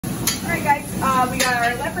We got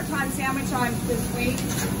our Leprechaun Sandwich on this week,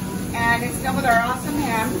 and it's done with our awesome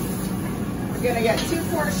ham. We're gonna get 2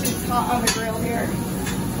 portions hot on the grill here.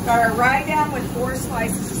 Got our rye down with 4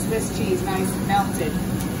 slices of Swiss cheese, nice and melted.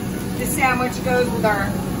 This sandwich goes with our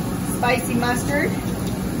spicy mustard.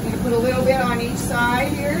 I'm gonna put a little bit on each side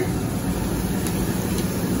here.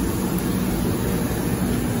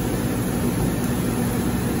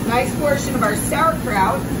 Nice portion of our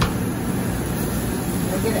sauerkraut.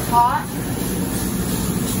 We'll get it hot.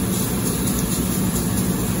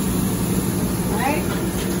 Alright.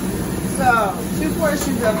 So, 2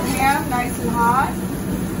 portions of ham, nice and hot.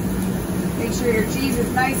 Make sure your cheese is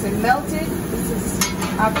nice and melted. This is,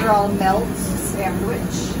 after all, melt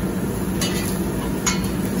sandwich.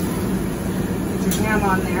 Put your ham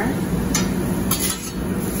on there.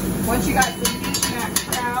 Once you got some meat in that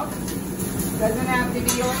kraut, doesn't have to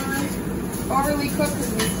be overly cooked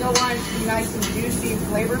because we still want it to be nice and juicy and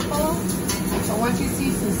flavorful. So once you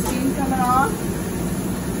see some steam coming off,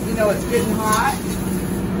 you know it's good and hot.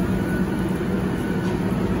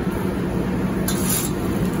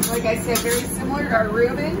 Like I said, very similar to our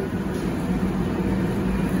Reuben.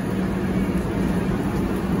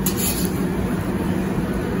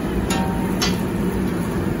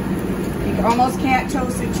 You almost can't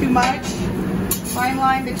toast it too much. Fine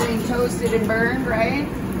line between toasted and burned, right?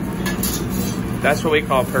 That's what we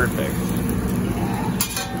call perfect. Yeah.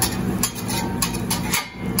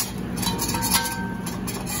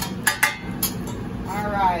 All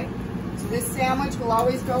right. So this sandwich will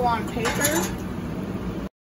always go on paper.